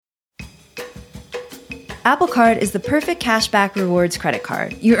Apple Card is the perfect cashback rewards credit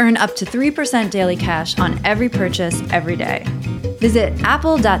card. You earn up to 3% daily cash on every purchase every day. Visit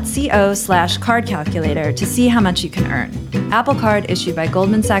apple.co/card calculator to see how much you can earn. Apple Card issued by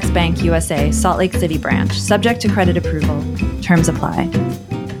Goldman Sachs Bank USA, Salt Lake City branch, subject to credit approval. Terms apply.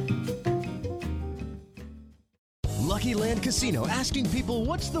 Lucky Land Casino, asking people,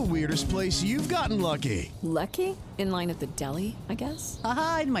 what's the weirdest place you've gotten lucky? Lucky? In line at the deli, I guess?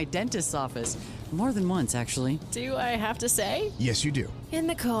 Aha, in my dentist's office. More than once, actually. Do I have to say? Yes, you do. In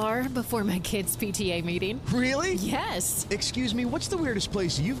the car before my kids' PTA meeting. Really? Yes. Excuse me, what's the weirdest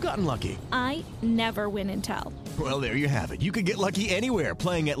place you've gotten lucky? I never win and tell. Well, there you have it. You can get lucky anywhere,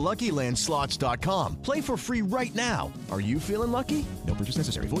 playing at LuckyLandSlots.com. Play for free right now. Are you feeling lucky? No purchase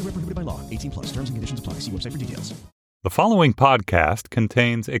necessary. Void where prohibited by law. 18+. Terms and conditions apply. See website for details. The following podcast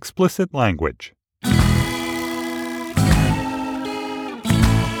contains explicit language.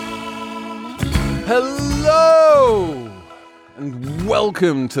 Hello, and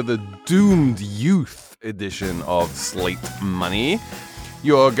welcome to the Doomed Youth edition of Slate Money,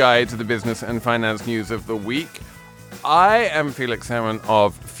 your guide to the business and finance news of the week. I am Felix Salmon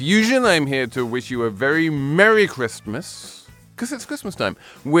of Fusion. I'm here to wish you a very Merry Christmas, because it's Christmas time,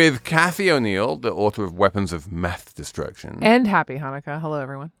 with Cathy O'Neil, the author of Weapons of Math Destruction. And Happy Hanukkah. Hello,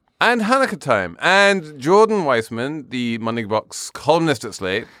 everyone. And Hanukkah time. And Jordan Weissman, the Money Box columnist at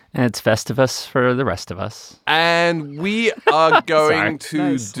Slate. And it's Festivus for the rest of us. And we are going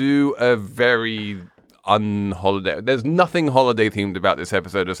to do a very unholiday. There's nothing holiday themed about this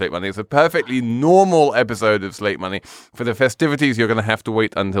episode of Slate Money. It's a perfectly normal episode of Slate Money. For the festivities, you're going to have to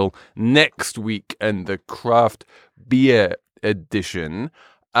wait until next week and the craft beer edition.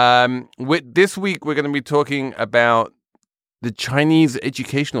 This week, we're going to be talking about the Chinese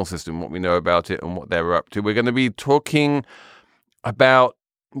educational system, what we know about it and what they're up to. We're going to be talking about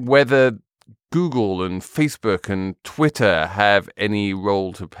whether Google and Facebook and Twitter have any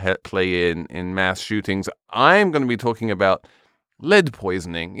role to play in mass shootings. I'm going to be talking about lead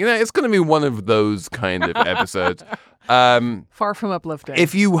poisoning. You know, it's going to be one of those kind of episodes. Far from uplifting.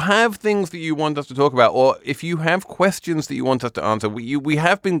 If you have things that you want us to talk about, or if you have questions that you want us to answer, we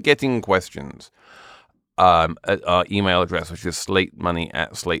have been getting questions at our email address, which is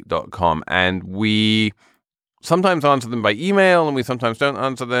slatemoney@slate.com. And we sometimes answer them by email and we sometimes don't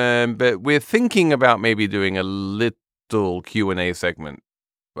answer them, but we're thinking about maybe doing a little Q&A segment.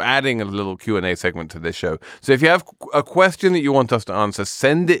 We're adding a little Q&A segment to this show. So if you have a question that you want us to answer,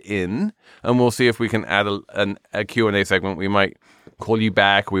 send it in and we'll see if we can add a Q&A segment. We might call you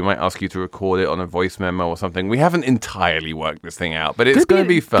back. We might ask you to record it on a voice memo or something. We haven't entirely worked this thing out, but it's going to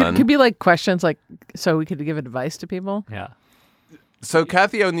be fun. Could be like questions like, so we could give advice to people? Yeah. So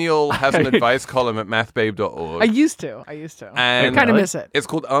Cathy O'Neil has an advice column at mathbabe.org. I used to. And I kind of miss it. It's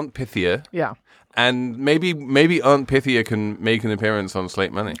called Aunt Pythia. Yeah. And maybe Aunt Pythia can make an appearance on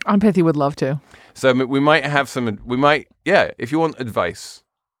Slate Money. Aunt Pythia would love to. So we might have if you want advice,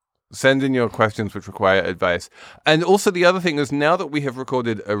 send in your questions which require advice. And also the other thing is, now that we have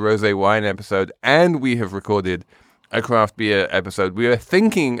recorded a rosé wine episode and we have recorded a craft beer episode, we are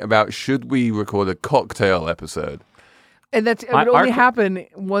thinking about, should we record a cocktail episode? And it would only happen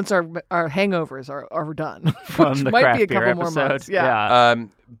once our hangovers are done, which might be a couple more months. Yeah.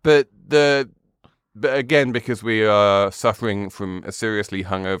 But again, because we are suffering from a seriously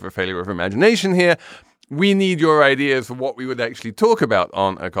hungover failure of imagination here, we need your ideas for what we would actually talk about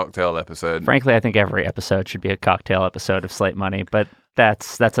on a cocktail episode. Frankly, I think every episode should be a cocktail episode of Slate Money, but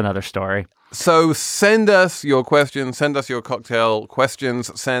that's another story. So send us your questions, send us your cocktail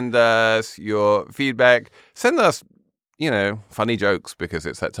questions, send us your feedback, send us, funny jokes, because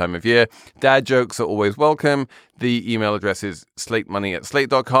it's that time of year. Dad jokes are always welcome. The email address is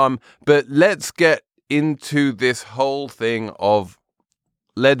slatemoney@slate.com. But let's get into this whole thing of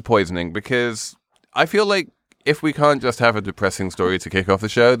lead poisoning, because I feel like if we can't just have a depressing story to kick off the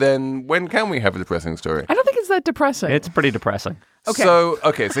show, then when can we have a depressing story? I don't think it's that depressing. It's pretty depressing. Okay. So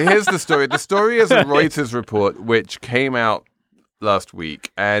here's the story. The story is a Reuters report which came out last week,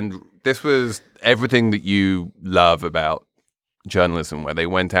 and this was everything that you love about journalism, where they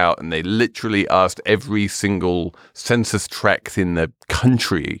went out and they literally asked every single census tract in the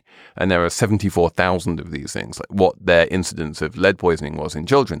country, and there are 74,000 of these things, like what their incidence of lead poisoning was in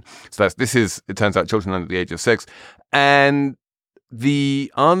children. So it turns out, children under the age of 6, and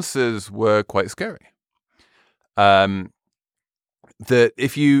the answers were quite scary. That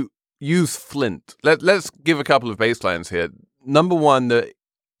if you use Flint, let's give a couple of baselines here. Number one, the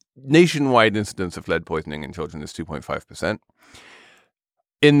nationwide incidence of lead poisoning in children is 2.5%.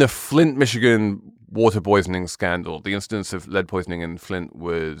 In the Flint, Michigan water poisoning scandal, the incidence of lead poisoning in Flint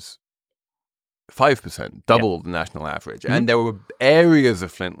was 5%, double the national average. And there were areas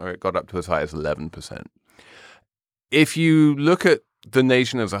of Flint where it got up to as high as 11%. If you look at the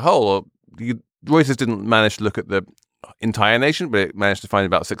nation as a whole, Reuters didn't manage to look at the entire nation, but it managed to find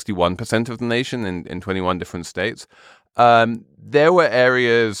about 61% of the nation in 21 different states. There were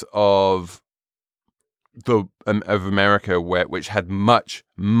areas of America which had much,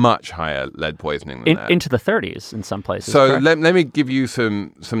 much higher lead poisoning than that. Into the 30s in some places. So let me give you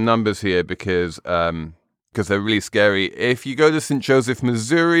some numbers here because they're really scary. If you go to St. Joseph,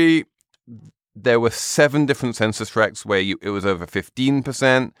 Missouri, there were 7 different census tracts where it was over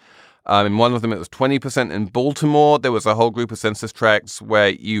 15%. In one of them, it was 20%. In Baltimore, there was a whole group of census tracts where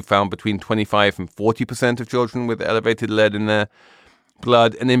you found between 25 and 40% of children with elevated lead in their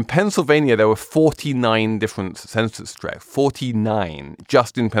blood. And in Pennsylvania, there were 49 different census tracts, 49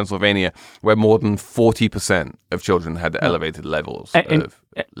 just in Pennsylvania, where more than 40% of children had elevated levels of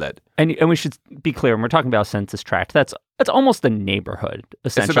lead. And we should be clear, when we're talking about census tract, that's almost a neighborhood,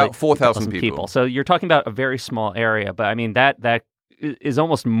 essentially. It's about 4,000 people. So you're talking about a very small area, but I mean, that is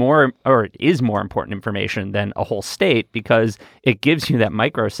almost more, or it is more important information than a whole state, because it gives you that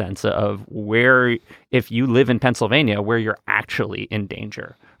micro sense of where, if you live in Pennsylvania, where you're actually in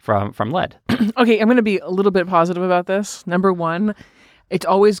danger from lead. Okay, I'm going to be a little bit positive about this. Number one, it's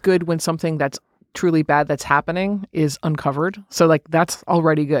always good when something that's truly bad that's happening is uncovered. So like that's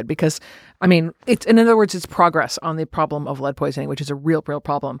already good because, I mean, it's, in other words, it's progress on the problem of lead poisoning, which is a real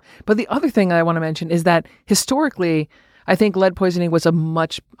problem. But the other thing I want to mention is that historically, I think lead poisoning was a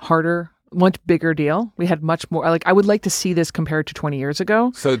much harder, much bigger deal. We had much more, like I would like to see this compared to 20 years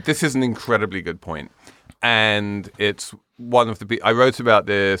ago. So this is an incredibly good point. And it's one of the, I wrote about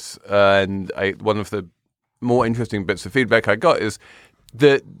this and one of the more interesting bits of feedback I got is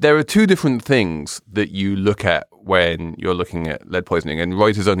that there are 2 different things that you look at when you're looking at lead poisoning. And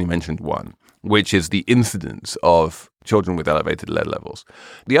Reuters only mentioned one, which is the incidence of children with elevated lead levels.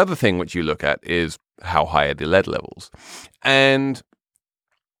 The other thing which you look at is how high are the lead levels. And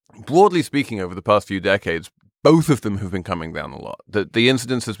broadly speaking, over the past few decades, both of them have been coming down a lot. The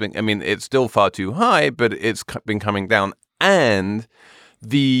incidence has been, I mean, it's still far too high, but it's been coming down. And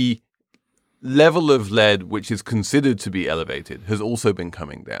the level of lead, which is considered to be elevated, has also been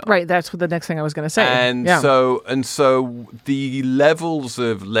coming down. Right, that's what the next thing I was going to say. And so the levels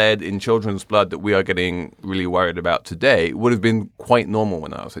of lead in children's blood that we are getting really worried about today would have been quite normal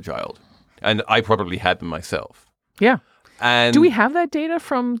when I was a child. And I probably had them myself. Yeah. And do we have that data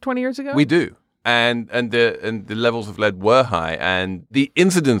from 20 years ago? We do. And the levels of lead were high, and the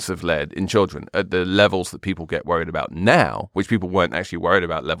incidence of lead in children at the levels that people get worried about now, which people weren't actually worried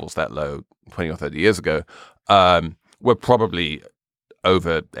about levels that low 20 or 30 years ago, were probably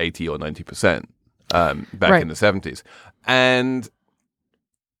over 80 or 90% back in the 70s. And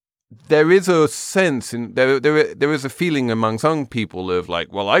there is a sense, there is a feeling among some people of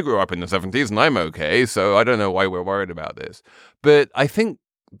like, well, I grew up in the 70s and I'm okay, so I don't know why we're worried about this. But I think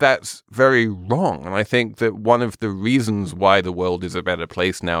that's very wrong. And I think that one of the reasons why the world is a better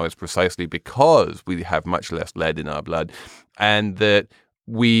place now is precisely because we have much less lead in our blood, and that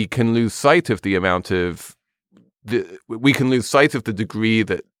we can lose sight of the degree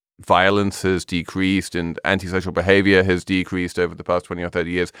that violence has decreased and antisocial behavior has decreased over the past 20 or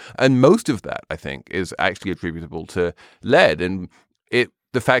 30 years. And most of that, I think, is actually attributable to lead. And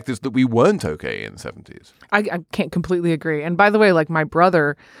the fact is that we weren't okay in the 70s. I can't completely agree. And by the way, like my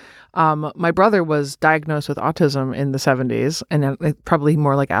brother was diagnosed with autism in the 70s, and probably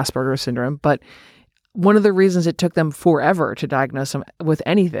more like Asperger's syndrome. But one of the reasons it took them forever to diagnose him with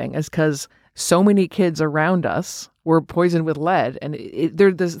anything is because so many kids around us were poisoned with lead, and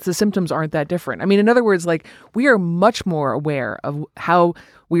the symptoms aren't that different. I mean, in other words, like we are much more aware of how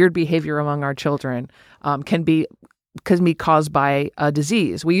weird behavior among our children can be caused by a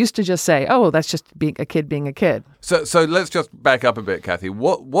disease. We used to just say, "Oh, that's just being a kid." So let's just back up a bit, Kathy.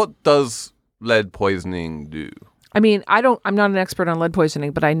 What does lead poisoning do? I mean, I'm not an expert on lead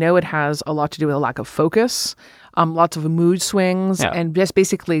poisoning, but I know it has a lot to do with a lack of focus, lots of mood swings, and just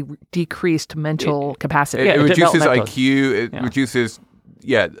basically decreased mental capacity. It reduces IQ. It reduces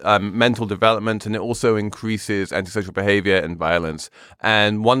mental development, and it also increases antisocial behavior and violence.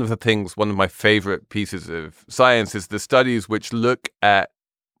 And one of my favorite pieces of science is the studies which look at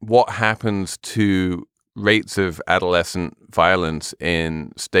what happens to rates of adolescent violence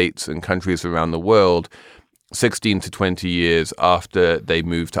in states and countries around the world 16 to 20 years after they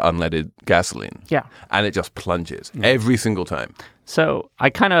move to unleaded gasoline. Yeah. And it just plunges every single time. So I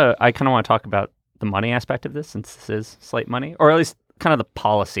kind of want to talk about the money aspect of this, since this is Slate Money, or at least kind of the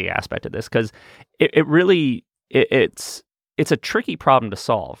policy aspect of this, because it's it's a tricky problem to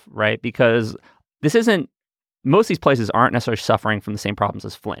solve, right? Because most of these places aren't necessarily suffering from the same problems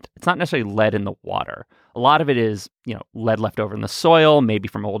as Flint. It's not necessarily lead in the water. A lot of it is, lead left over in the soil, maybe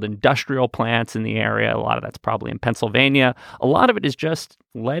from old industrial plants in the area. A lot of that's probably in Pennsylvania. A lot of it is just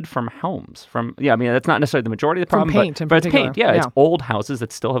lead from homes. That's not necessarily the majority of the problem, paint but it's paint. Yeah, it's old houses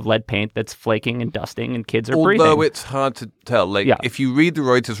that still have lead paint that's flaking and dusting, and kids are breathing. Although it's hard to tell. If you read the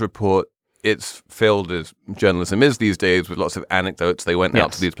Reuters report, it's filled as journalism is these days with lots of anecdotes. They went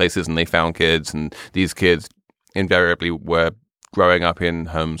out to these places and they found kids, and these kids invariably were growing up in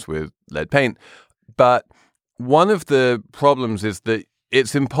homes with lead paint. But one of the problems is that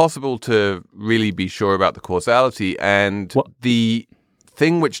it's impossible to really be sure about the causality. And the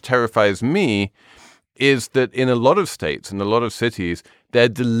thing which terrifies me is that in a lot of states and a lot of cities, they're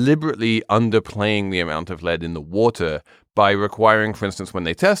deliberately underplaying the amount of lead in the water by requiring, for instance, when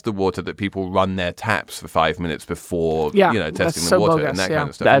they test the water, that people run their taps for 5 minutes before testing the water and that kind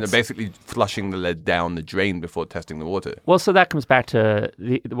of stuff. And they're basically flushing the lead down the drain before testing the water. Well, so that comes back to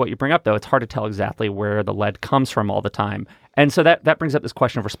what you bring up, though. It's hard to tell exactly where the lead comes from all the time. And so that brings up this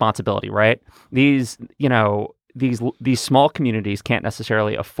question of responsibility, right? These small communities can't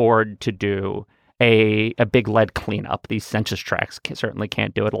necessarily afford to do a big lead cleanup. These census tracts certainly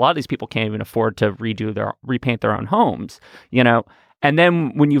can't do it. A lot of these people can't even afford to repaint their own homes, And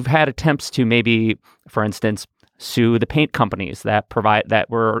then when you've had attempts to maybe, for instance, sue the paint companies that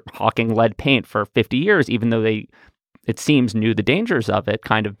were hawking lead paint for 50 years, even though it seems knew the dangers of it,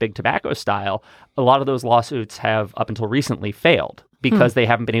 kind of big tobacco style, a lot of those lawsuits have up until recently failed because they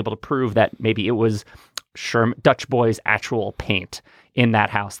haven't been able to prove that maybe it was Dutch Boy's actual paint in that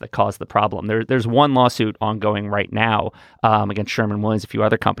house that caused the problem. There's one lawsuit ongoing right now against Sherwin-Williams, a few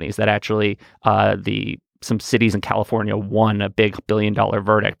other companies that actually some cities in California won a big $1 billion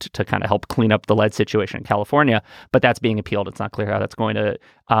verdict to kind of help clean up the lead situation in California, but that's being appealed. It's not clear how that's going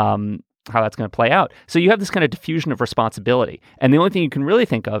to play out. So you have this kind of diffusion of responsibility, and the only thing you can really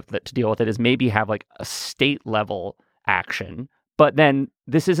think of to deal with it is maybe have like a state level action. But then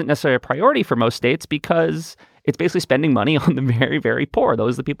this isn't necessarily a priority for most states because it's basically spending money on the very, very poor.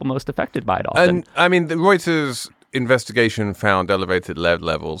 Those are the people most affected by it often. And I mean, the Reuters investigation found elevated lead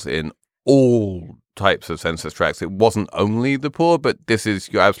levels in all types of census tracts. It wasn't only the poor, but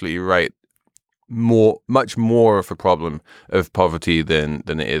you're absolutely right, much more of a problem of poverty than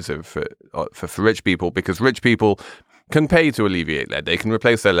it is for rich people, because rich people can pay to alleviate lead. They can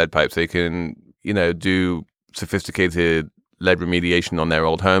replace their lead pipes. They can, do sophisticated lead remediation on their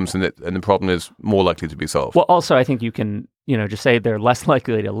old homes, and the problem is more likely to be solved. Well, also, I think you can, just say they're less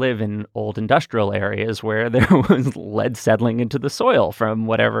likely to live in old industrial areas where there was lead settling into the soil from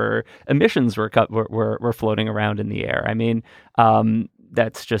whatever emissions were floating around in the air. I mean,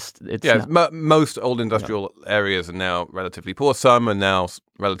 that's just most old industrial areas are now relatively poor. Some are now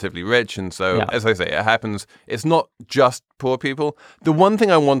relatively rich, and so as I say, it happens. It's not just poor people. The one thing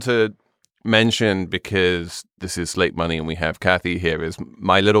I want to mention, because this is Slate Money and we have Kathy here, is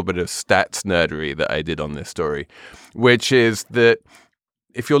my little bit of stats nerdery that I did on this story, which is that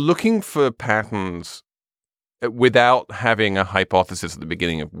if you're looking for patterns without having a hypothesis at the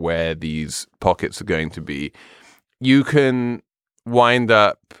beginning of where these pockets are going to be, you can wind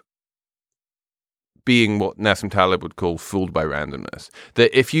up being what Nassim Taleb would call fooled by randomness.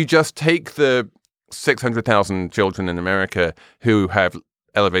 That if you just take the 600,000 children in America who have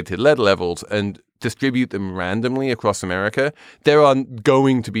elevated lead levels and distribute them randomly across America, there are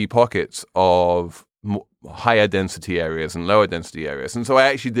going to be pockets of higher density areas and lower density areas. And so I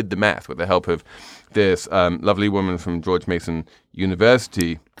actually did the math with the help of this lovely woman from George Mason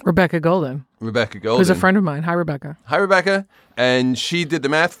University. Rebecca Golden. Who's a friend of mine. Hi, Rebecca. Hi, Rebecca. And she did the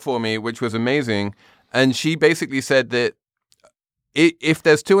math for me, which was amazing. And she basically said that if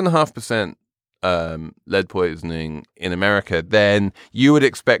there's 2.5% lead poisoning in America, then you would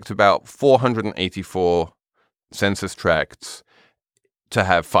expect about 484 census tracts to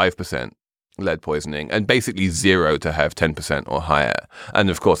have 5% lead poisoning and basically 0 to have 10% or higher. And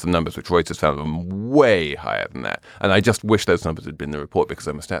of course, the numbers which Reuters found are way higher than that. And I just wish those numbers had been in the report because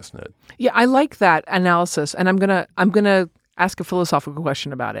I'm a stats nerd. Yeah, I like that analysis, and I'm gonna ask a philosophical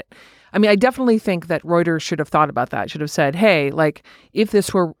question about it. I mean, I definitely think that Reuters should have thought about that. Should have said, "Hey, like if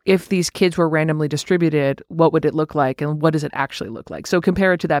these kids were randomly distributed, what would it look like, and what does it actually look like?" So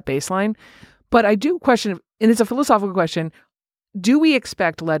compare it to that baseline. But I do question, and it's a philosophical question: do we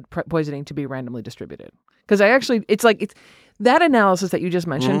expect lead poisoning to be randomly distributed? Because it's that analysis that you just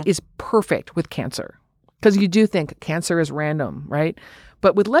mentioned is perfect with cancer, because you do think cancer is random, right?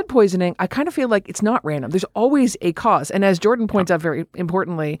 But with lead poisoning, I kind of feel like it's not random. There's always a cause. And as Jordan points out very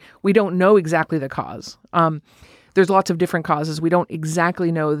importantly, we don't know exactly the cause. there's lots of different causes. We don't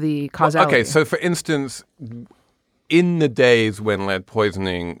exactly know the causality. Okay, so for instance, in the days when lead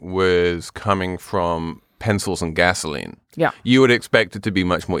poisoning was coming from pencils and gasoline, you would expect it to be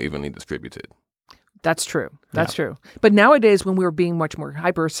much more evenly distributed. That's true. That's true. But nowadays, when we're being much more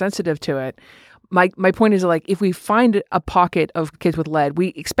hypersensitive to it, my point is like if we find a pocket of kids with lead, we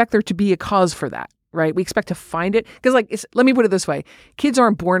expect there to be a cause for that, right? We expect to find it because, let me put it this way: kids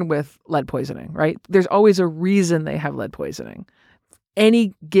aren't born with lead poisoning, right? There's always a reason they have lead poisoning.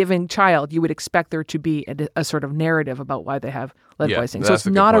 Any given child, you would expect there to be a sort of narrative about why they have lead poisoning. So it's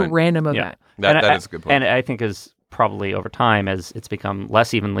not a random event. That is a good point. And I think as probably over time, as it's become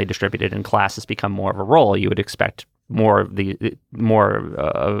less evenly distributed and classes become more of a role, you would expect more of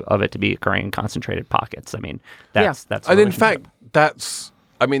it to be occurring in concentrated pockets. I mean, that's. And in fact,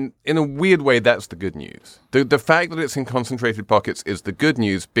 in a weird way, that's the good news. The fact that it's in concentrated pockets is the good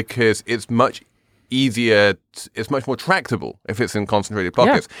news because it's much easier, it's much more tractable if it's in concentrated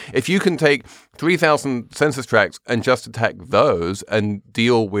pockets. Yeah. If you can take 3,000 census tracts and just attack those and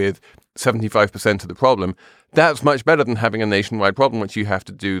deal with 75% of the problem, that's much better than having a nationwide problem, which you have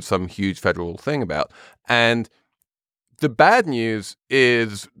to do some huge federal thing about. And the bad news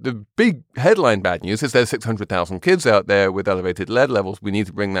is, the big headline bad news is there's 600,000 kids out there with elevated lead levels. We need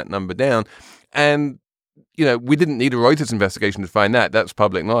to bring that number down. And we didn't need a Reuters investigation to find that. That's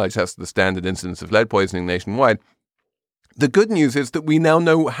public knowledge. That's the standard incidence of lead poisoning nationwide. The good news is that we now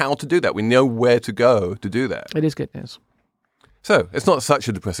know how to do that. We know where to go to do that. It is good news. So it's not such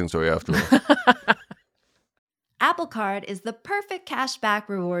a depressing story after all. Apple Card is the perfect cashback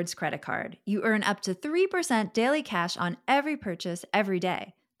rewards credit card. You earn up to 3% daily cash on every purchase every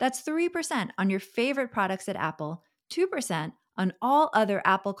day. That's 3% on your favorite products at Apple, 2% on all other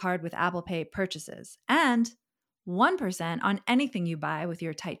Apple Card with Apple Pay purchases, and 1% on anything you buy with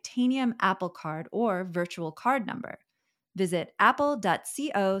your titanium Apple Card or virtual card number. Visit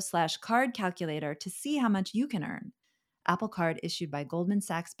apple.co/card calculator to see how much you can earn. Apple Card issued by Goldman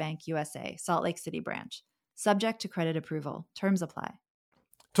Sachs Bank USA, Salt Lake City branch. Subject to credit approval. Terms apply.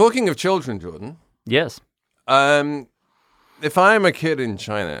 Talking of children, Jordan. Yes. If I'm a kid in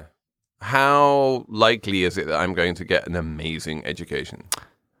China, how likely is it that I'm going to get an amazing education?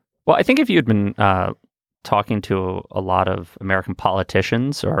 Well, I think if you'd been talking to a lot of American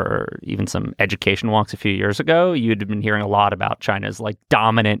politicians or even some education wonks a few years ago, you'd have been hearing a lot about China's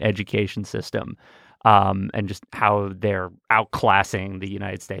dominant education system and just how they're outclassing the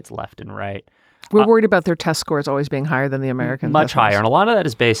United States left and right. We're worried about their test scores always being higher than the Americans. Much higher. And a lot of that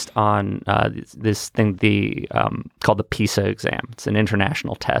is based on this thing called the PISA exam. It's an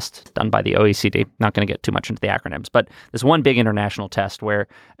international test done by the OECD. Not going to get too much into the acronyms, but this one big international test where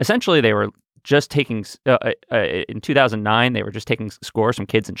essentially they were just taking, in 2009, they were just taking scores from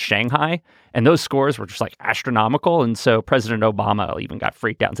kids in Shanghai. And those scores were just astronomical. And so President Obama even got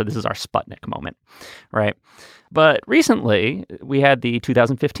freaked out and said, this is our Sputnik moment, right? But recently, we had the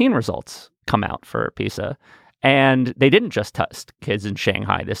 2015 results come out for PISA, and they didn't just test kids in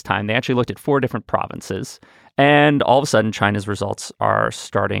Shanghai this time. They actually looked at 4 different provinces, and all of a sudden, China's results are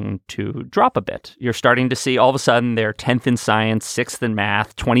starting to drop a bit. You're starting to see all of a sudden they're 10th in science, 6th in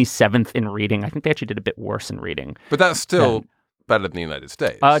math, 27th in reading. I think they actually did a bit worse in reading. But that's still better than the United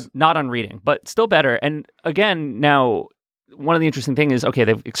States. Not on reading, but still better. And again, now, one of the interesting things is, okay,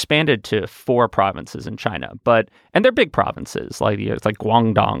 they've expanded to 4 provinces in China, and they're big provinces. It's like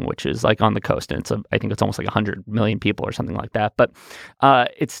Guangdong, which is on the coast, and I think it's almost 100 million people or something like that. But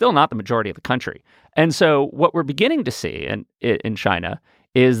it's still not the majority of the country. And so what we're beginning to see in China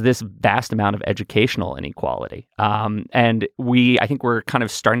is this vast amount of educational inequality. And I think we're kind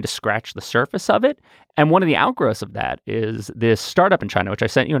of starting to scratch the surface of it. And one of the outgrowths of that is this startup in China, which I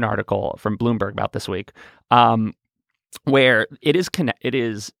sent you an article from Bloomberg about this week, where it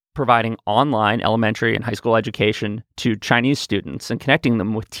is providing online elementary and high school education to Chinese students and connecting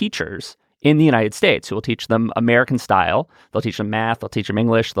them with teachers in the United States who will teach them American style. They'll teach them math, they'll teach them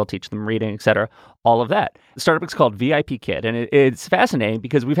English, they'll teach them reading, etc. All of that. The startup is called VIP Kid, and it's fascinating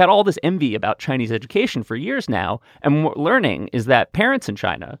because we've had all this envy about Chinese education for years now, and what we're learning is that parents in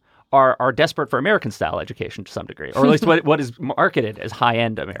China are desperate for American-style education to some degree, or at least what is marketed as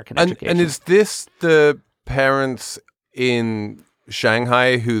high-end American education. And is this the parents in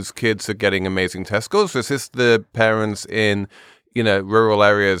Shanghai whose kids are getting amazing test scores? Or is this the parents in, rural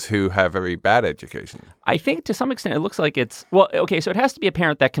areas who have very bad education? I think to some extent it looks like it's, well, okay, so it has to be a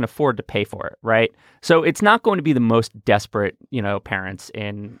parent that can afford to pay for it, right? So it's not going to be the most desperate, parents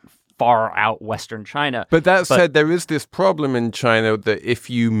in far out Western China. But that said, there is this problem in China that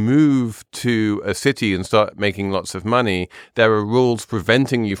if you move to a city and start making lots of money, there are rules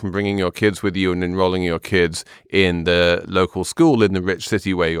preventing you from bringing your kids with you and enrolling your kids in the local school in the rich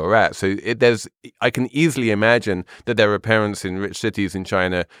city where you're at. So I can easily imagine that there are parents in rich cities in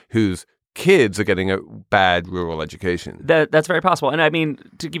China whose kids are getting a bad rural education. That's very possible. And I mean,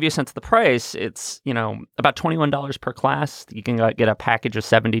 to give you a sense of the price, it's, about $21 per class. You can get a package of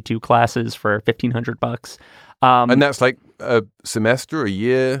 72 classes for $1,500. And that's like a semester, a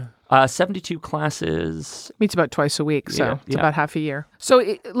year? 72 classes. Meets about twice a week, so it's yeah. about half a year. So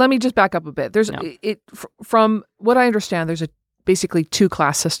let me just back up a bit. From what I understand, there's a basically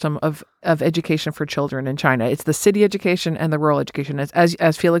two-class system of education for children in China. It's the city education and the rural education.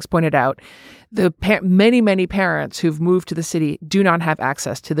 As Felix pointed out, many parents who've moved to the city do not have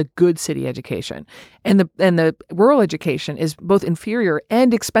access to the good city education, and the rural education is both inferior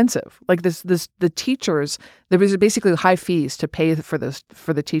and expensive. Like the teachers, there is basically high fees to pay for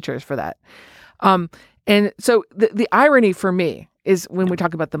the teachers for that. And so the irony for me is when we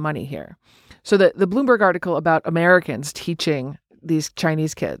talk about the money here. So the Bloomberg article about Americans teaching these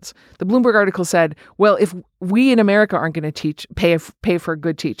Chinese kids, the Bloomberg article said, well, if we in America aren't going to pay for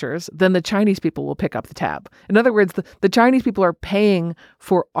good teachers, then the Chinese people will pick up the tab. In other words, the Chinese people are paying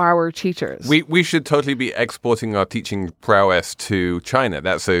for our teachers. We should totally be exporting our teaching prowess to China.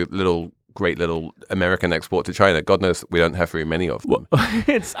 That's a great little American export to China. God knows we don't have very many of them.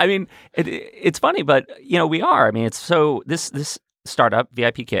 It's funny, but we are. I mean, it's so this startup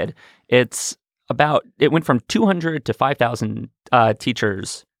VIP Kid. It went from 200 to 5,000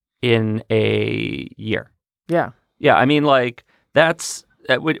 teachers in a year. Yeah. Yeah. I mean, like that's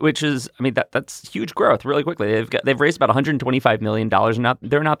huge growth really quickly. They've raised about $125 million, and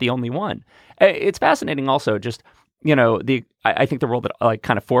they're not the only one. It's fascinating also just, I think the role that like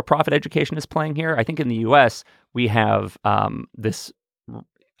kind of for-profit education is playing here. I think in the U.S. we have this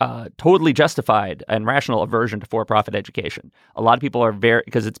totally justified and rational aversion to for-profit education. A lot of people are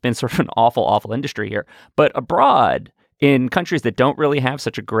because it's been sort of an awful industry here. But abroad, in countries that don't really have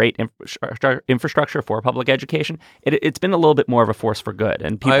such a great infrastructure for public education, it's been a little bit more of a force for good.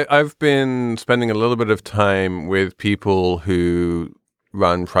 And I've been spending a little bit of time with people who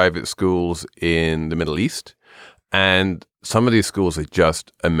run private schools in the Middle East. And some of these schools are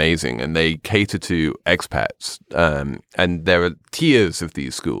just amazing, and they cater to expats. And there are tiers of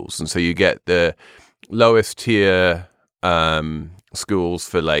these schools. And so you get the lowest tier schools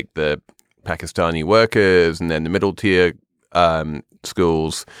for like the Pakistani workers, and then the middle tier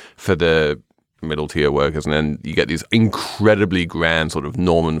schools for the middle tier workers. And then you get these incredibly grand sort of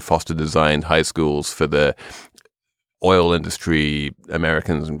Norman Foster designed high schools for the oil industry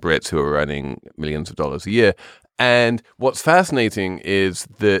Americans and Brits who are earning millions of dollars a year. And what's fascinating is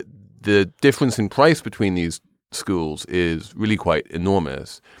that the difference in price between these schools is really quite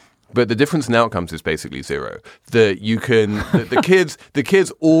enormous. But the difference in outcomes is basically zero. The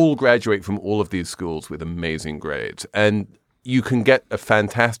kids all graduate from all of these schools with amazing grades. And you can get a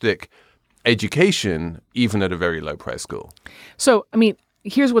fantastic education even at a very low price school. So, I mean,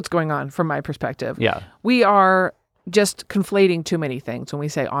 Here's what's going on from my perspective. Yeah. We are just conflating too many things when we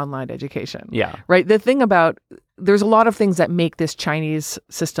say online education. Yeah. Right? The thing about, there's a lot of things that make this Chinese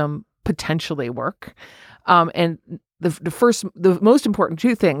system potentially work. And the most important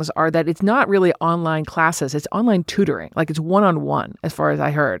two things are that it's not really online classes, it's online tutoring. Like it's one-on-one, as far as I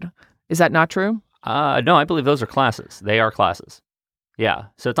heard. Is that not true? No, I believe those are classes. They are classes. Yeah,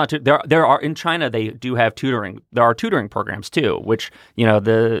 so it's not there are in China they do have tutoring. There are tutoring programs too, which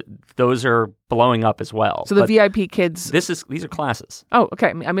those are blowing up as well. So the VIP kids. These are classes. Oh, okay.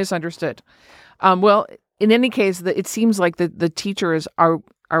 I misunderstood. Well, in any case, it seems like the teachers are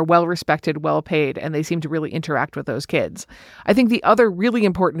well respected, well paid, and they seem to really interact with those kids. I think the other really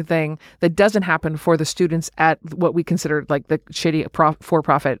important thing that doesn't happen for the students at what we consider like the shitty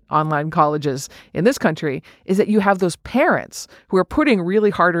for-profit online colleges in this country is that you have those parents who are putting really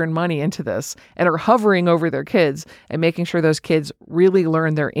hard-earned money into this and are hovering over their kids and making sure those kids really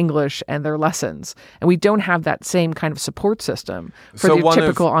learn their English and their lessons. And we don't have that same kind of support system for the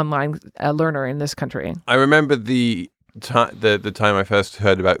typical online learner in this country. I remember the time I first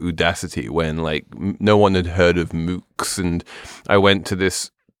heard about Udacity, when like no one had heard of MOOCs, and I went to this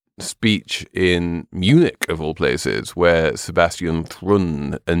speech in Munich of all places where Sebastian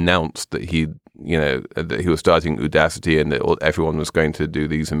Thrun announced that he was starting Udacity and that everyone was going to do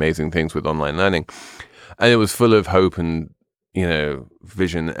these amazing things with online learning, and it was full of hope and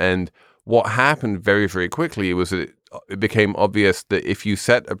vision. And what happened very, very quickly was that it became obvious that if you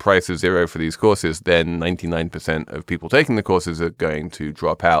set a price of $0 for these courses, then 99% of people taking the courses are going to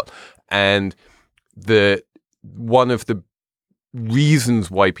drop out. And one of the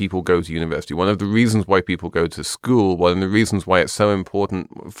reasons why people go to university, one of the reasons why people go to school, one of the reasons why it's so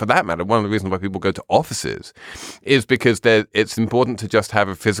important, for that matter, one of the reasons why people go to offices is because it's important to just have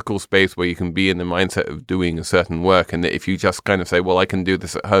a physical space where you can be in the mindset of doing a certain work. And that if you just kind of say, well, I can do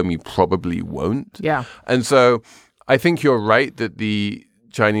this at home, you probably won't. Yeah. And so I think you're right that the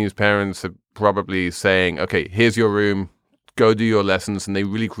Chinese parents are probably saying, okay, here's your room, go do your lessons, and they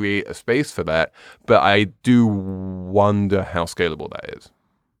really create a space for that. But I do wonder how scalable that is.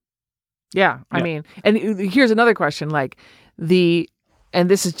 Yeah. I mean, and here's another question, like and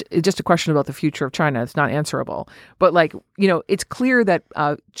this is just a question about the future of China. It's not answerable. But like, it's clear that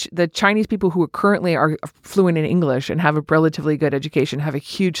the Chinese people who currently are fluent in English and have a relatively good education have a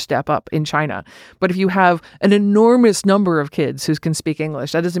huge step up in China. But if you have an enormous number of kids who can speak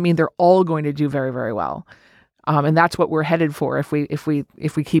English, that doesn't mean they're all going to do very, very well. And that's what we're headed for if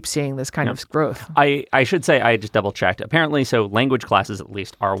we keep seeing this kind of growth. I should say I just double checked. Apparently, so language classes at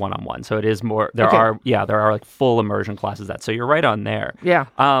least are one-on-one. So it is more. There are like full immersion classes so you're right on there. Yeah.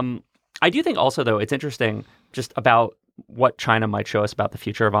 I do think also though it's interesting just about what China might show us about the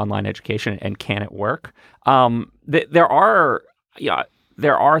future of online education and can it work.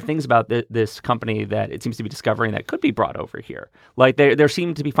 There are things about this company that it seems to be discovering that could be brought over here. Like they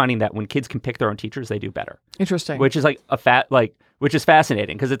seem to be finding that when kids can pick their own teachers, they do better. Interesting. Which is which is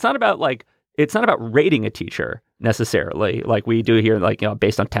fascinating because it's not about rating a teacher necessarily like we do here,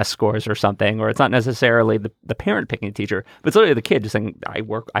 based on test scores or something, or it's not necessarily the parent picking a teacher, but it's literally the kid just saying,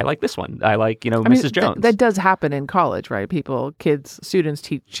 I like this one. I like, Mrs. Jones. That does happen in college, right? Students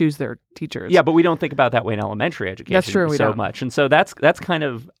choose their teachers. Yeah, but we don't think about that way in elementary education. That's true, we don't. much. And so that's kind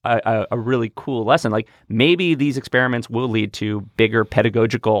of a really cool lesson. Like maybe these experiments will lead to bigger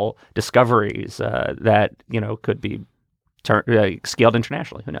pedagogical discoveries that, could be scaled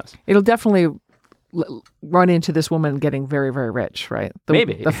internationally. Who knows? It'll definitely run into this woman getting very, very rich, right?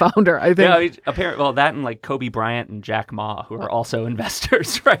 Maybe. The founder, I think. Apparently, that and like Kobe Bryant and Jack Ma, who are also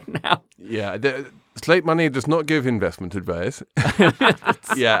investors right now. Yeah. Slate Money does not give investment advice.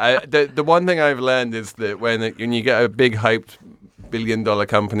 The one thing I've learned is that when you get a big hyped billion-dollar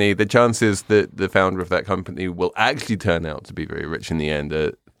company, the chances that the founder of that company will actually turn out to be very rich in the end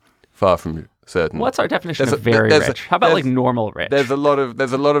are far from certain. What's our definition of very rich? How about like normal rich? There's a lot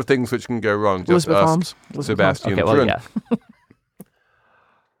of things which can go wrong. Just Elizabeth Holmes. Sebastian. Okay, well, yeah.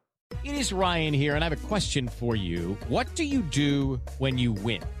 It is Ryan here, and I have a question for you. What do you do when you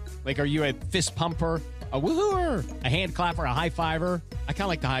win? Like, are you a fist pumper, a woohooer, a hand clapper, a high fiver? I kind of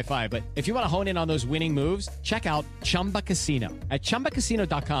like the high five, but if you want to hone in on those winning moves, check out Chumba Casino. At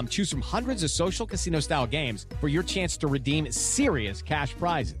ChumbaCasino.com, choose from hundreds of social casino-style games for your chance to redeem serious cash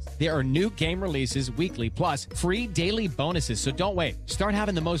prizes. There are new game releases weekly, plus free daily bonuses. So don't wait. Start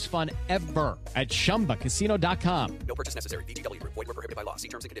having the most fun ever at ChumbaCasino.com. No purchase necessary. VGW. Void where prohibited by law. See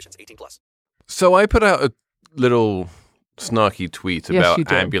terms and conditions. 18+. So I put out a little snarky tweet Yes, about you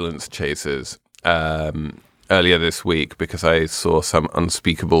did. ambulance chasers earlier this week because I saw some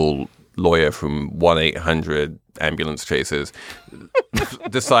unspeakable lawyer from 1-800 ambulance chasers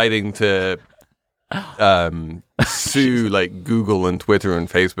deciding to sue like Google and Twitter and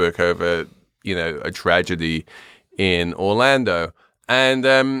Facebook over a tragedy in Orlando.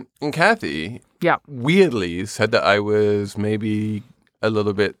 And Kathy, weirdly said that I was maybe a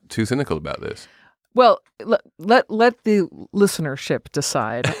little bit too cynical about this. Well, let the listenership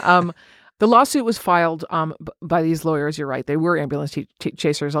decide. The lawsuit was filed by these lawyers. You're right; they were ambulance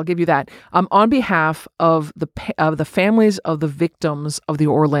chasers. I'll give you that. On behalf of the families of the victims of the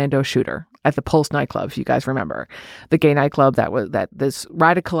Orlando shooter at the Pulse nightclub, if you guys remember, the gay nightclub that this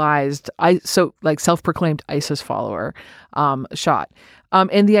radicalized, self-proclaimed ISIS follower shot.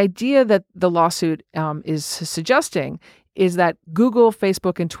 And the idea that the lawsuit is suggesting is that Google,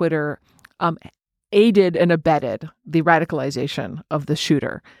 Facebook, and Twitter aided and abetted the radicalization of the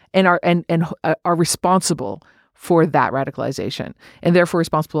shooter and are responsible for that radicalization and therefore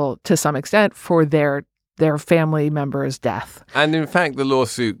responsible to some extent for their family member's death. And in fact, the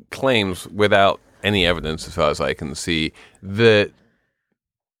lawsuit claims, without any evidence as far as I can see, that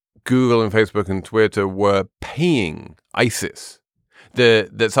Google and Facebook and Twitter were paying ISIS.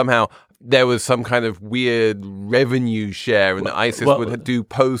 That somehow there was some kind of weird revenue share and that ISIS would do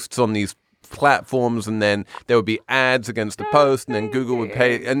posts on these platforms and then there would be ads against the post and then Google would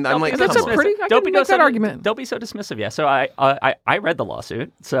pay. And I'm like, that's a pretty, I can make that argument. Don't be so dismissive. Yeah. So I read the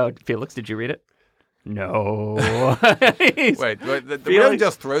lawsuit. So Felix, did you read it? No. Wait, we don't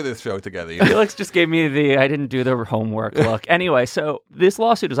just throw this show together. You know? Felix just gave me the I didn't do the homework look. Anyway, so this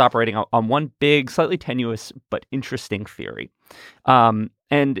lawsuit is operating on one big, slightly tenuous but interesting theory. And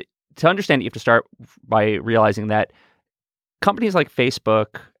to understand it, you have to start by realizing that companies like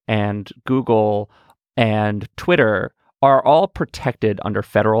Facebook and Google and Twitter are all protected under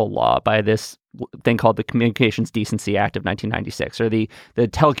federal law by this thing called the Communications Decency Act of 1996, or the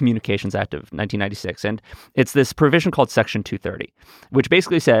Telecommunications Act of 1996. And it's this provision called Section 230, which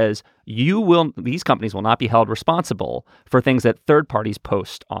basically says these companies will not be held responsible for things that third parties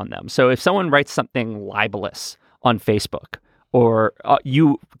post on them. So if someone writes something libelous on Facebook, or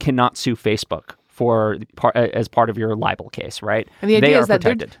you cannot sue Facebook as part of your libel case, right? And the idea is that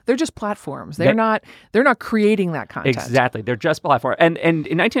protected. they're just platforms. They're not creating that content. Exactly. They're just platform. And in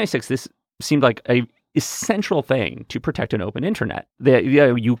 1996, this seemed like a essential thing to protect an open internet.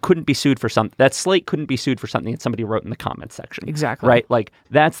 You couldn't be sued for something. That Slate couldn't be sued for something that somebody wrote in the comments section. Exactly. Right? Like,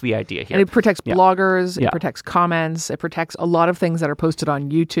 that's the idea here. And it protects bloggers. Yeah. It protects comments. It protects a lot of things that are posted on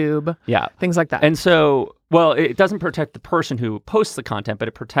YouTube. Yeah. Things like that. And so, well, it doesn't protect the person who posts the content, but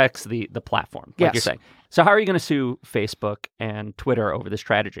it protects the platform, like you're saying. So how are you going to sue Facebook and Twitter over this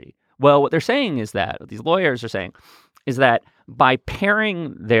tragedy? Well, what they're saying is that, these lawyers are saying, is that by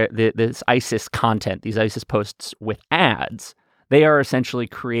pairing this ISIS content, these ISIS posts, with ads, they are essentially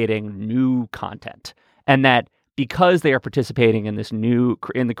creating new content. And that because they are participating in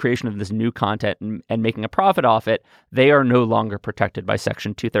the creation of this new content and making a profit off it, they are no longer protected by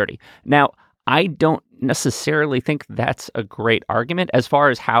Section 230. Now, I don't necessarily think that's a great argument as far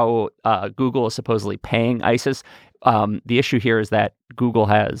as how Google is supposedly paying ISIS. The issue here is that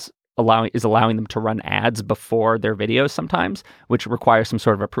Google is allowing them to run ads before their videos sometimes, which requires some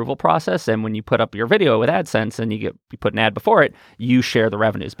sort of approval process. And when you put up your video with AdSense and you put an ad before it, you share the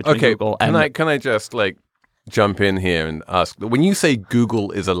revenues between Google and... Can I just jump in here and ask, when you say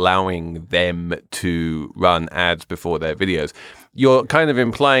Google is allowing them to run ads before their videos, you're kind of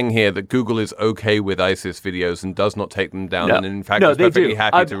implying here that Google is okay with ISIS videos and does not take them down, and in fact is perfectly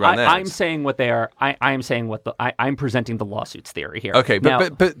happy to run ads. I'm saying what they are. I'm saying I'm presenting the lawsuits theory here. Okay,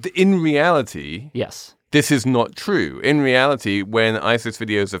 but in reality, yes, this is not true. In reality, when ISIS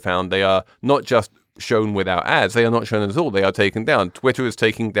videos are found, they are not just shown without ads. They are not shown at all. They are taken down. Twitter is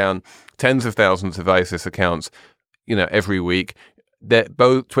taking down tens of thousands of ISIS accounts, every week. That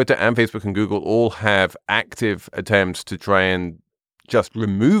both Twitter and Facebook and Google all have active attempts to try and just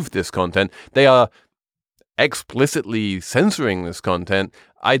remove this content. They are explicitly censoring this content.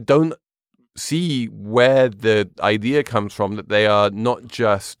 I don't see where the idea comes from that they are not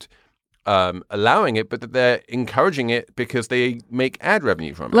just allowing it, but that they're encouraging it because they make ad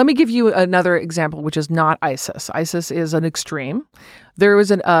revenue from it. Let me give you another example, which is not ISIS. ISIS is an extreme. There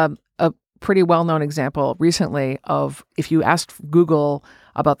was a pretty well-known example recently of, if you asked Google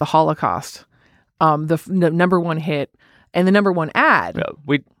about the Holocaust, the number one hit and the number one ad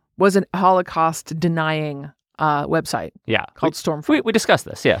was a Holocaust-denying website called Stormfront. We discussed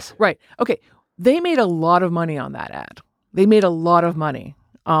this, yes. Right. Okay. They made a lot of money on that ad. They made a lot of money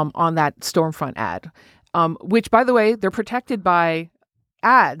on that Stormfront ad, which, by the way, they're protected by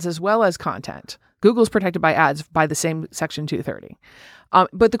ads as well as content. Google's protected by ads by the same Section 230.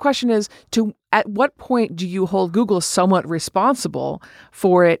 But the question is, at what point do you hold Google somewhat responsible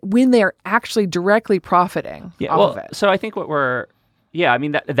for it when they're actually directly profiting off of it? So I think that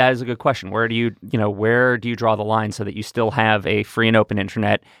is a good question. Where do you draw the line so that you still have a free and open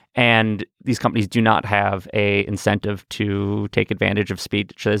internet, and these companies do not have a incentive to take advantage of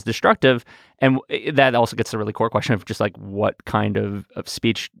speech that is destructive? And that also gets to the really core question of just what kind of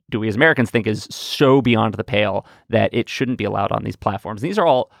speech do we as Americans think is so beyond the pale that it shouldn't be allowed on these platforms? These are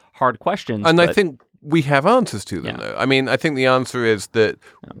all hard questions. And I think we have answers to them, though. I mean, I think the answer is that,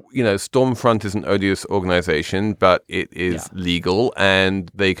 Stormfront is an odious organization, but it is legal and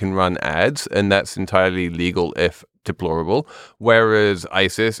they can run ads, and that's entirely legal if deplorable. Whereas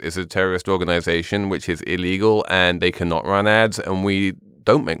ISIS is a terrorist organization, which is illegal, and they cannot run ads, and we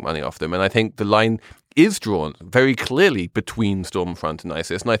don't make money off them. And I think the line is drawn very clearly between Stormfront and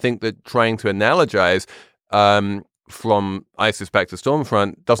ISIS. And I think that trying to analogize from ISIS back to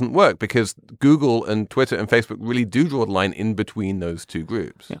Stormfront doesn't work, because Google and Twitter and Facebook really do draw the line in between those two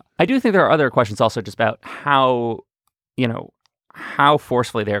groups. Yeah. I do think there are other questions also just about how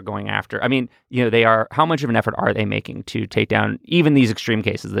forcefully they're going after. I mean, how much of an effort are they making to take down even these extreme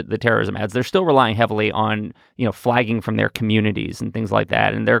cases, the terrorism ads? They're still relying heavily on, flagging from their communities and things like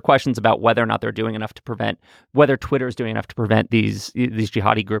that. And there are questions about whether or not they're doing enough to prevent, whether Twitter is doing enough to prevent these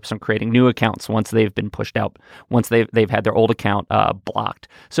jihadi groups from creating new accounts once they've been pushed out, once they've had their old account blocked.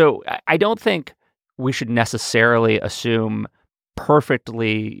 So I don't think we should necessarily assume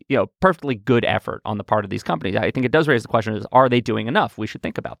perfectly good effort on the part of these companies. I think it does raise the question: is are they doing enough? We should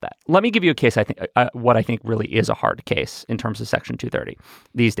think about that. Let me give you a case. I think what I think really is a hard case in terms of Section 230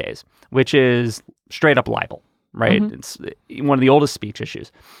 these days, which is straight up libel. Right, It's one of the oldest speech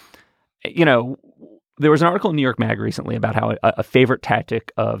issues. There was an article in New York Mag recently about how a favorite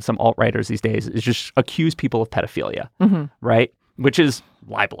tactic of some alt-writers these days is just accuse people of pedophilia, right? Which is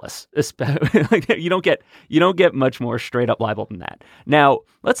libelous. You don't get much more straight up libel than that. Now,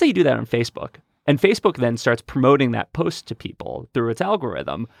 let's say you do that on Facebook, and Facebook then starts promoting that post to people through its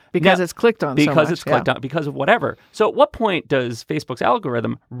algorithm because it's clicked on. Because it's clicked on, because of whatever. So, at what point does Facebook's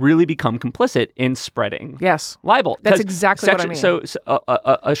algorithm really become complicit in spreading libel? That's exactly what I mean. So,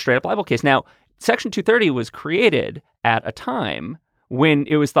 a straight up libel case. Now, Section 230 was created at a time when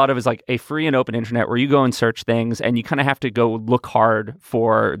it was thought of as like a free and open internet where you go and search things and you kind of have to go look hard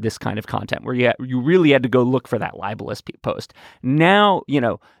for this kind of content, where you really had to go look for that libelous post. Now,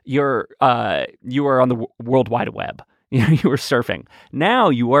 you are on the World Wide Web. You are surfing. Now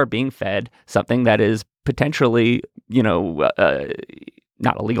you are being fed something that is potentially,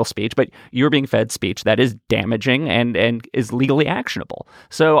 not illegal speech, but you're being fed speech that is damaging and is legally actionable.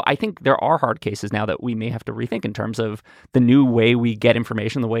 So I think there are hard cases now that we may have to rethink in terms of the new way we get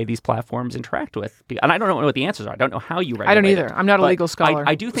information, the way these platforms interact with. And I don't know what the answers are. I don't know how you regulate I don't either. it, I'm not a legal scholar.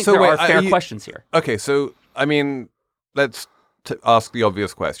 I do think there are fair questions here. Okay, so, let's ask the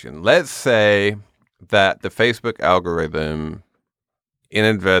obvious question. Let's say that the Facebook algorithm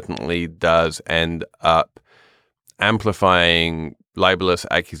inadvertently does end up amplifying libelous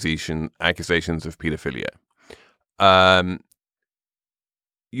accusations of pedophilia.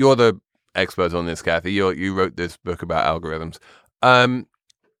 You're the expert on this, Kathy. You wrote this book about algorithms.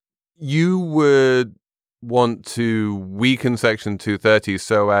 You would want to weaken Section 230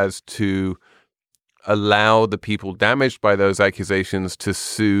 so as to allow the people damaged by those accusations to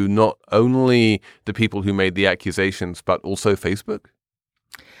sue not only the people who made the accusations, but also Facebook?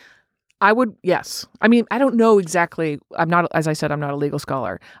 I would, yes. I mean, I don't know exactly. As I said, I'm not a legal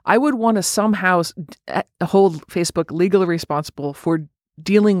scholar. I would want to somehow hold Facebook legally responsible for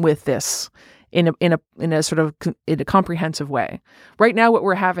dealing with this in a sort of in a comprehensive way. Right now, what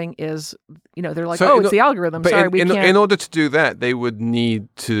we're having is, they're like, it's the algorithm. Sorry, we can't. In order to do that, they would need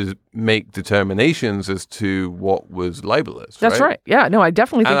to make determinations as to what was libelous. That's right. Yeah. No, I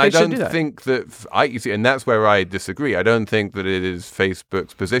definitely think they should do that. And I don't think that and that's where I disagree. I don't think that it is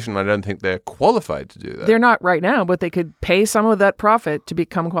Facebook's position. I don't think they're qualified to do that. They're not right now, but they could pay some of that profit to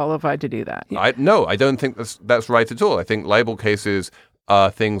become qualified to do that. I don't think that's right at all. I think libel cases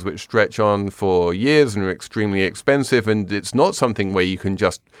are things which stretch on for years and are extremely expensive, and it's not something where you can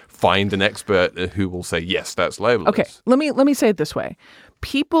just find an expert who will say, yes, that's libelous. Okay, let me say it this way.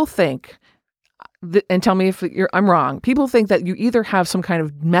 People think, and tell me if I'm wrong, people think that you either have some kind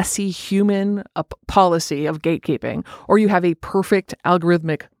of messy human policy of gatekeeping or you have a perfect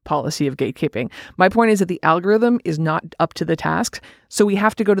algorithmic policy of gatekeeping. My point is that the algorithm is not up to the task, so we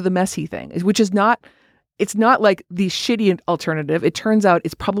have to go to the messy thing, which is not... It's not like the shitty alternative. It turns out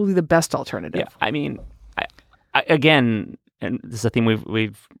it's probably the best alternative. Yeah, I mean, again, and this is a thing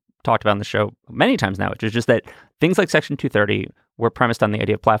we've talked about on the show many times now, which is just that things like Section 230 were premised on the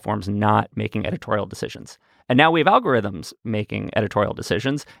idea of platforms not making editorial decisions. And now we have algorithms making editorial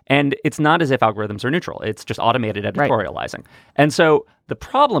decisions, and it's not as if algorithms are neutral. It's just automated editorializing. Right. And so the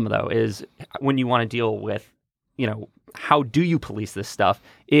problem, though, is when you want to deal with, how do you police this stuff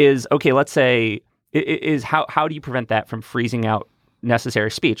is, okay, let's say... is how do you prevent that from freezing out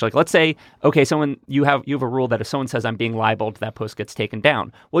necessary speech? Like, let's say, okay, you have a rule that if someone says I'm being libeled, that post gets taken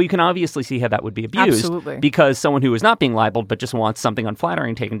down. Well, you can obviously see how that would be abused. Absolutely. Because someone who is not being libeled but just wants something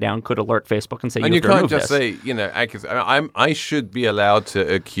unflattering taken down could alert Facebook and say, and you can't just this. say, I should be allowed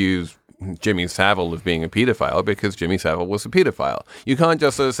to accuse Jimmy Savile of being a pedophile because Jimmy Savile was a pedophile. You can't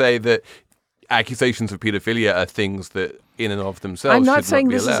just sort of say that accusations of pedophilia are things that in and of themselves I'm not should saying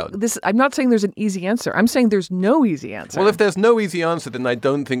not be allowed. I'm not saying there's an easy answer. I'm saying there's no easy answer. Well, if there's no easy answer, then I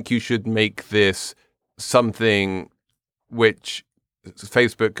don't think you should make this something which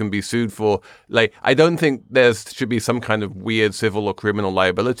Facebook can be sued for. Like, I don't think there should be some kind of weird civil or criminal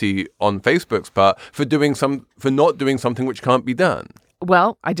liability on Facebook's part for not doing something which can't be done.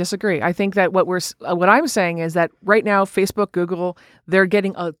 Well, I disagree. I think that what I'm saying is that right now, Facebook, Google, they're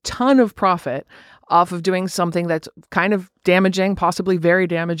getting a ton of profit off of doing something that's kind of damaging, possibly very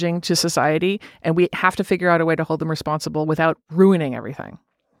damaging to society, and we have to figure out a way to hold them responsible without ruining everything.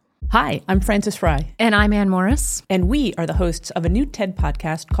 Hi, I'm Frances Fry. And I'm Ann Morris. And we are the hosts of a new TED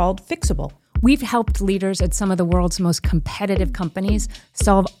podcast called Fixable. We've helped leaders at some of the world's most competitive companies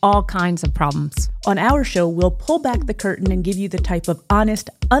solve all kinds of problems. On our show, we'll pull back the curtain and give you the type of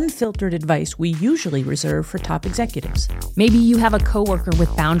honest, unfiltered advice we usually reserve for top executives. Maybe you have a coworker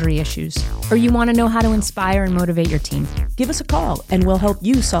with boundary issues, or you want to know how to inspire and motivate your team. Give us a call, and we'll help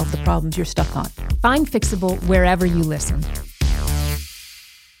you solve the problems you're stuck on. Find Fixable wherever you listen.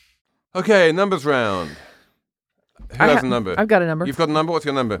 Okay, numbers round. Who has a number? I've got a number. You've got a number? What's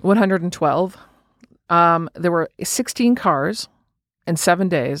your number? 112. There were 16 cars in 7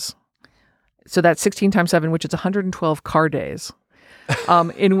 days. So that's 16 times 7, which is 112 car days,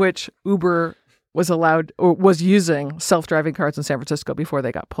 in which Uber was allowed or was using self-driving cars in San Francisco before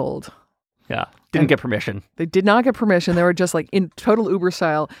they got pulled. Yeah. Didn't get permission. They did not get permission. They were just like in total Uber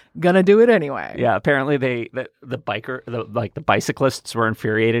style, gonna do it anyway. Yeah, apparently the bicyclists were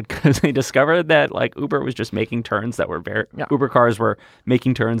infuriated because they discovered that like Uber was just making turns that were Uber cars were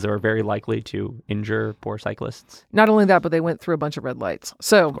making turns that were very likely to injure poor cyclists. Not only that, but they went through a bunch of red lights.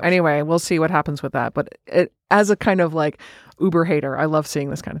 So anyway, we'll see what happens with that. But as a kind of like Uber hater, I love seeing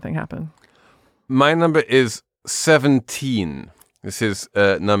this kind of thing happen. My number is 17. This is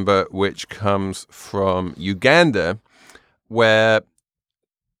a number which comes from Uganda, where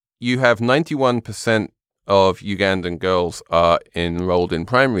you have 91% of Ugandan girls are enrolled in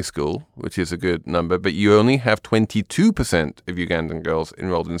primary school, which is a good number, but you only have 22% of Ugandan girls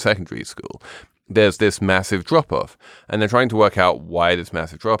enrolled in secondary school. There's this massive drop-off, and they're trying to work out why this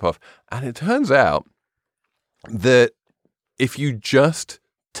massive drop-off. And it turns out that if you just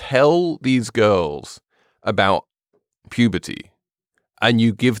tell these girls about puberty, and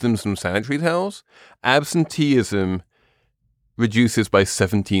you give them some sanitary towels, absenteeism reduces by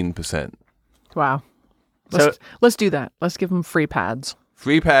 17%. Wow. Let's do that. Let's give them free pads.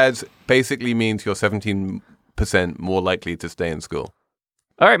 Free pads basically means you're 17% more likely to stay in school.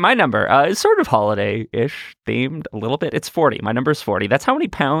 All right, my number is sort of holiday-ish themed a little bit. It's 40. My number is 40. That's how many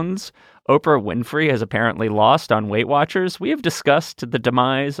pounds Oprah Winfrey has apparently lost on Weight Watchers. We have discussed the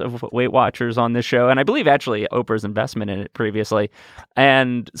demise of Weight Watchers on this show, and I believe actually Oprah's investment in it previously.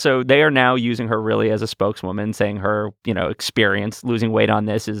 And so they are now using her really as a spokeswoman, saying her, experience losing weight on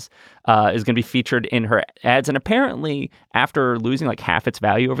this is going to be featured in her ads. And apparently, after losing like half its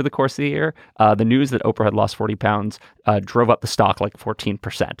value over the course of the year, the news that Oprah had lost 40 pounds drove up the stock like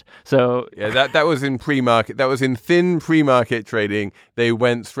 14%. So yeah, that was in pre-market. That was in thin pre-market trading. They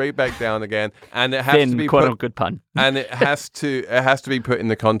went straight back down again, and it has to be quote unquote good pun. And it has to be put in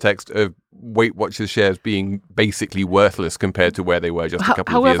the context of Weight Watchers shares being basically worthless compared to where they were just a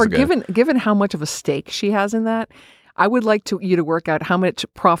couple of years ago. However, given how much of a stake she has in that, I would like you to work out how much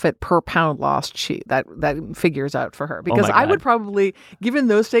profit per pound lost that figures out for her, because I would probably, given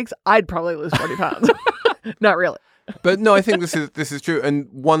those stakes, I'd probably lose 40 pounds. Not really. But no, I think this is true. And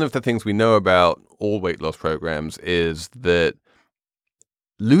one of the things we know about all weight loss programs is that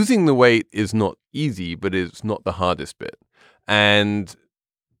losing the weight is not easy, but it's not the hardest bit. And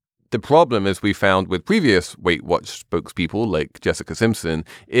the problem, as we found with previous Weight Watch spokespeople like Jessica Simpson,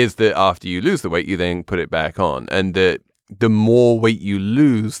 is that after you lose the weight, you then put it back on. And that the more weight you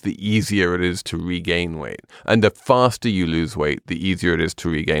lose, the easier it is to regain weight. And the faster you lose weight, the easier it is to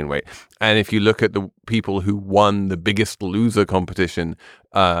regain weight. And if you look at the people who won the Biggest Loser competition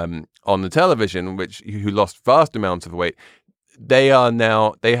on the television, who lost vast amounts of weight, they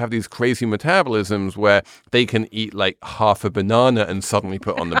have these crazy metabolisms where they can eat like half a banana and suddenly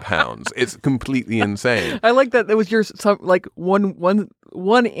put on the pounds. It's completely insane. I like that. That was your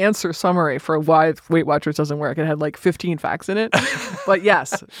one answer summary for why Weight Watchers doesn't work. It had like 15 facts in it. But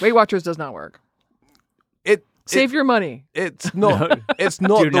yes, Weight Watchers does not work. Save your money. It's not. It's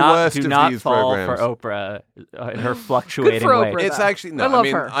not the worst of these programs. Do not fall for Oprah and her fluctuating weight. It's actually no. I love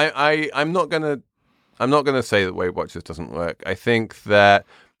her. I'm not gonna say that Weight Watchers doesn't work. I think that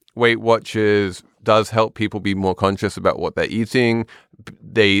Weight Watchers does help people be more conscious about what they're eating.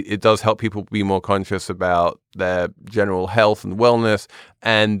 It does help people be more conscious about their general health and wellness,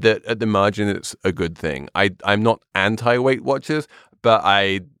 and that at the margin, it's a good thing. I'm not anti-Weight Watchers, but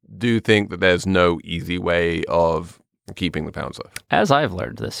I do think that there's no easy way of keeping the pounds off. As I've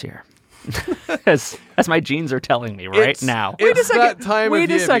learned this year. as my genes are telling me now. Wait a second. Wait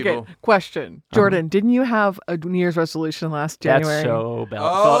a second. People. Question. Jordan, didn't you have a New Year's resolution last January? That's so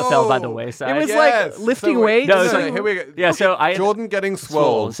fell by the wayside. It was like lifting weights. No, here we go. Yeah, so Jordan getting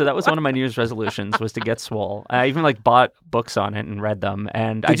swole. So that was one of my New Year's resolutions, was to get swole. I even bought books on it and read them.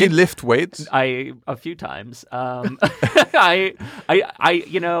 And did you lift weights? A few times. I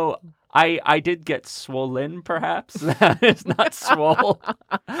did get swollen, perhaps. It's not swole.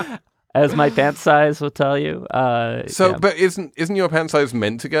 as my pant size will tell you. But isn't your pant size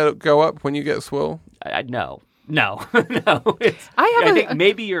meant to go up when you get swole? No. I think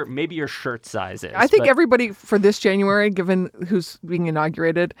maybe your shirt size is. I think everybody for this January, given who's being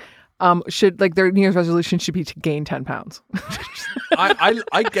inaugurated, should their New Year's resolution should be to gain 10 pounds.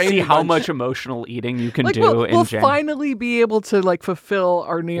 I gained. See how much emotional eating you can do we'll in January. We'll finally be able to fulfill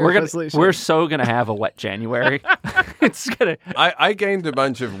our New Year's resolution. We're so gonna have a wet January. It's gonna. I gained a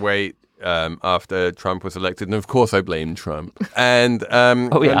bunch of weight after Trump was elected, and of course I blame Trump. And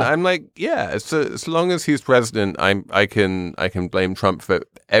and I'm like, so as long as he's president, I can blame Trump for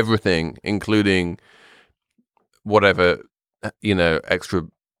everything, including whatever extra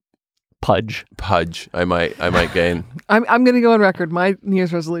pudge I might gain. I'm going to go on record. My New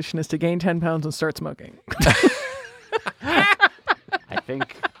Year's resolution is to gain 10 pounds and start smoking.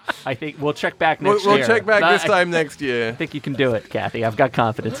 I think we'll check back next year. We'll check back this time next year. I think you can do it, Kathy. I've got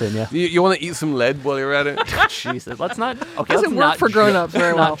confidence in you. You want to eat some lead while you're at it? Jesus, let's not. Okay, doesn't work for grown-ups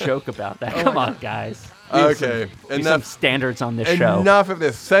very well. Let's not joke about that. Come on, guys. Okay, some standards on this show. Enough of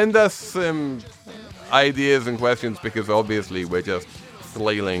this. Send us some ideas and questions because obviously we're just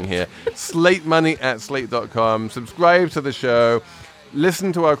flailing here. slatemoney@slate.com. Subscribe to the show.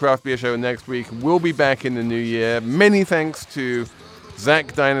 Listen to our craft beer show next week. We'll be back in the new year. Many thanks to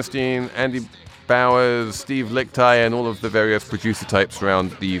Zach Dynasteen, Andy Bowers, Steve Lichtai, and all of the various producer types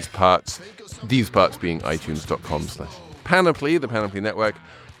around these parts. These parts being iTunes.com/Panoply, the Panoply Network.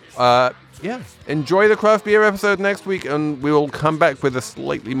 Enjoy the craft beer episode next week, and we will come back with a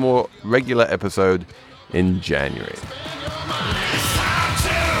slightly more regular episode in January.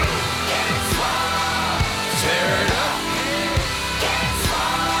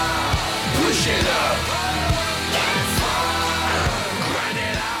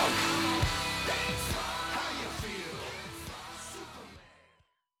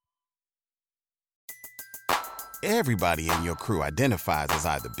 Everybody in your crew identifies as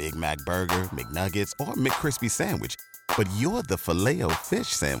either Big Mac Burger, McNuggets, or McCrispy Sandwich. But you're the Filet-O-Fish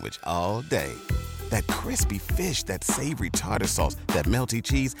Sandwich all day. That crispy fish, that savory tartar sauce, that melty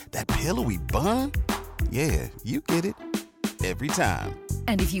cheese, that pillowy bun. Yeah, you get it. Every time.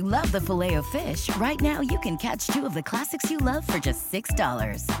 And if you love the Filet-O-Fish, right now you can catch two of the classics you love for just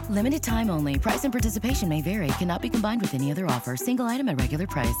 $6. Limited time only. Price and participation may vary. Cannot be combined with any other offer. Single item at regular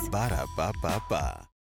price. Ba-da-ba-ba-ba.